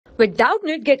With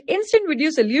Doubtnut, get instant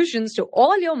video solutions to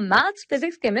all your maths,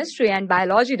 physics, chemistry, and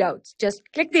biology doubts. Just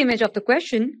click the image of the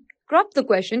question, crop the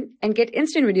question, and get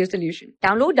instant video solution.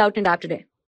 Download Doubtnut app today.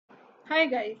 Hi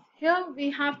guys, here we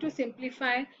have to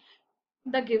simplify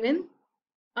the given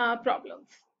problems.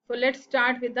 So let's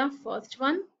start with the first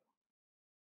one.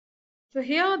 So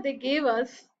here they gave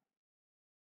us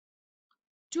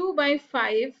 2 by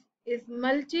 5 is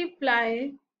multiply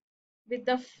with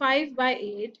the 5 by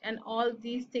 8 and all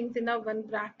these things in a one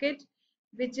bracket,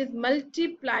 which is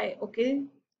multiply,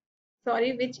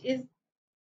 which is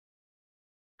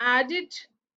added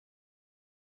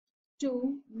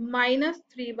to minus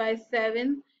 3 by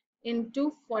 7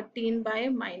 into 14 by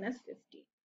minus 50.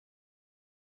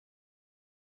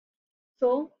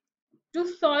 So to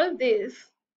solve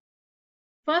this,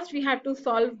 first we have to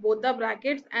solve both the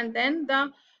brackets and then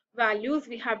the values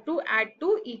we have to add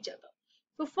to each other.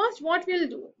 So first what we'll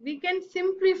do, we can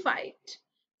simplify it.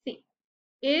 See,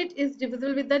 8 is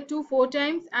divisible with the 2 4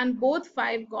 times and both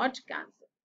 5 got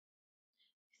cancelled.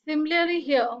 Similarly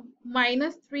here,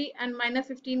 minus 3 and minus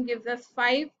 15 gives us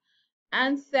 5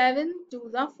 and 7 to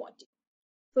the 40.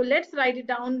 So let's write it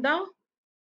down the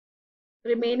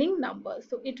remaining numbers.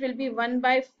 So it will be 1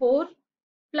 by 4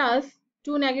 plus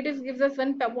 2 negatives gives us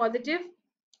 1 positive.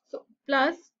 So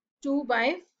plus 2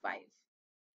 by 5.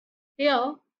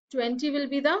 Here 20 will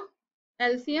be the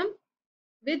LCM,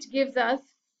 which gives us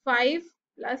 5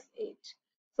 plus 8.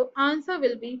 So answer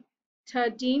will be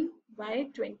 13 by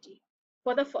 20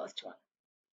 for the first one.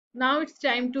 Now it's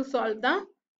time to solve the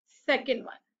second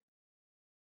one.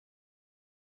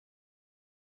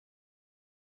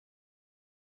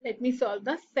 Let me solve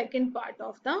the second part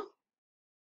of the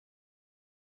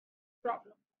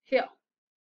problem here.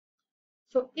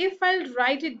 So if I'll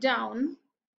write it down,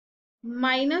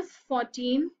 minus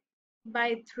 14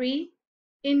 by 3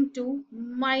 into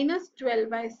minus 12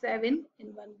 by 7 in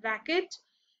one bracket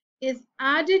is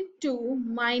added to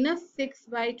minus 6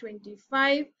 by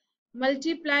 25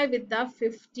 multiply with the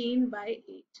 15 by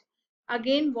 8.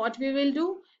 Again, what we will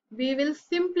do, we will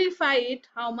simplify it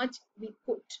how much we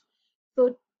could.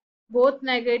 So both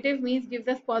negative means gives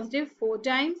us positive 4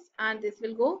 times and this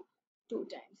will go 2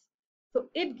 times. So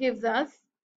it gives us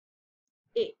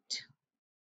 8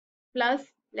 plus,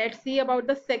 let's see about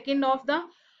the second of the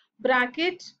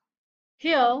bracket.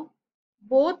 Here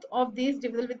both of these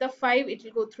divisible with the 5, it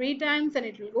will go 3 times and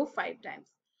it will go 5 times.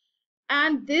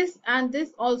 And this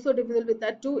also divisible with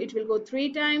the 2, it will go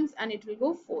 3 times and it will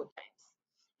go 4 times.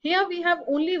 Here we have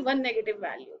only one negative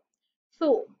value.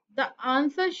 So the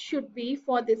answer should be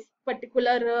for this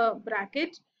particular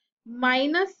bracket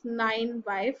minus 9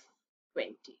 by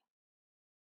 20.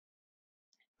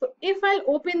 So if I'll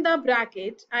open the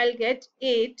bracket, I'll get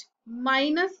 8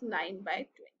 minus 9 by 20.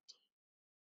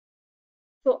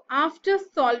 So after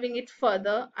solving it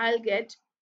further, I'll get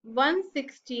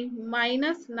 160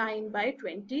 minus 9 by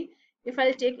 20 if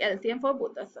I'll take LCM for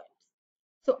both the sides.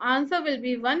 So answer will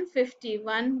be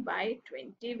 151 by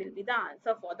 20 will be the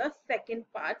answer for the second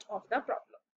part of the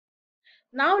problem.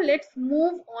 Now let's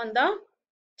move on the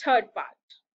third part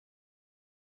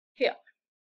here.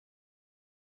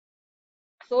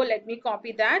 So let me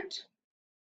copy that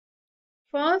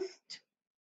first.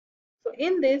 So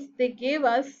in this they gave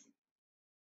us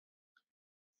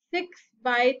 6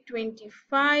 by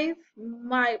 25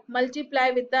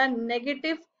 multiply with the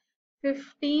negative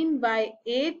 15 by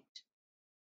 8,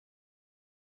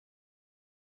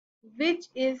 which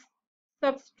is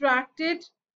subtracted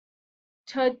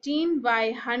 13 by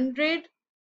 100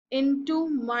 into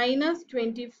minus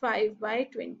 25 by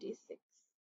 26.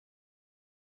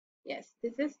 Yes,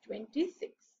 this is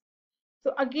 26.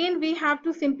 So again we have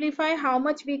to simplify how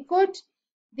much we could.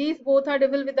 These both are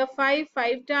divisible with the 5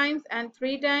 times and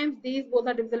 3 times. These both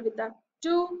are divisible with the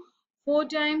 2 4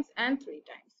 times and 3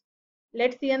 times.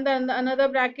 Let's see in the another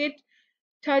bracket.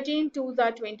 13 2s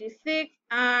are 26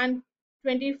 and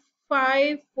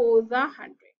 25 4s are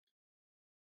 100.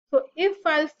 So if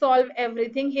I'll solve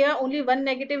everything here, only one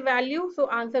negative value. So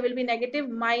answer will be negative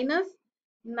minus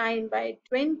 9 by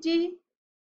 20,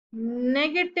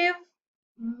 negative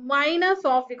minus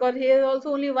of, because here is also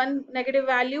only one negative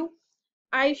value,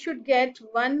 I should get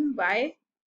 1 by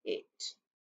 8.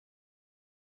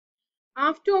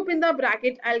 After open the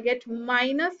bracket, I'll get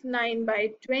minus 9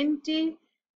 by 20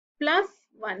 plus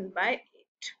 1 by 8.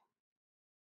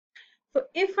 So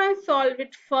if I solve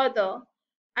it further,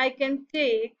 I can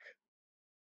take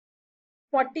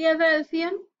 40 as a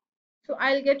LCM. So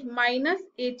I'll get minus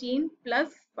 18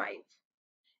 plus 5.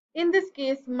 In this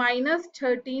case, minus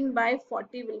 13 by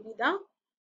 40 will be the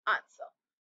answer.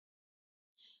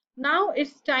 Now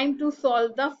it's time to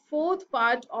solve the fourth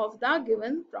part of the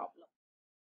given problem.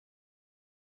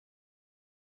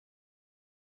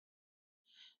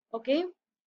 Okay,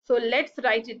 so let's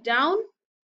write it down.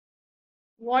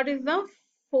 What is the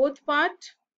fourth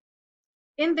part?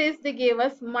 In this, they gave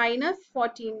us minus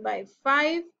 14 by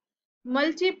 5,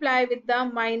 multiply with the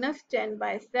minus 10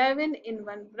 by 7 in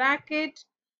one bracket,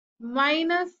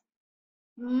 minus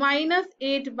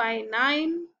 8 by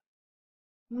 9,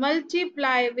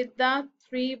 multiply with the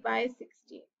 3 by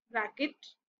 16, bracket,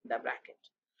 the bracket.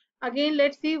 Again,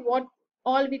 let's see what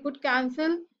all we could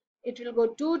cancel. It will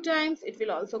go 2 times, it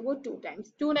will also go 2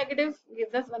 times. 2 negatives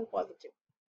gives us 1 positive.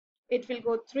 It will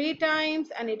go 3 times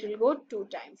and it will go 2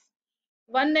 times.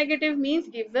 1 negative means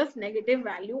gives us negative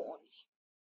value only.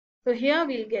 So here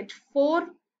we'll get 4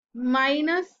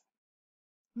 minus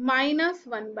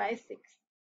 1 by 6.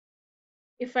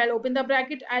 If I'll open the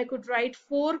bracket, I could write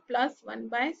 4 plus 1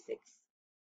 by 6.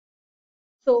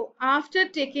 So after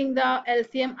taking the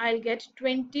LCM, I'll get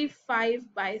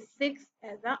 25 by 6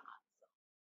 as the answer.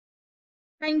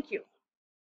 Thank you.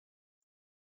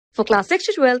 For class 6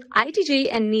 to 12, IIT JEE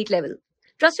and NEET level.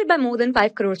 Trusted by more than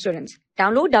 5 crore students.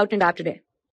 Download Doubtnut app today.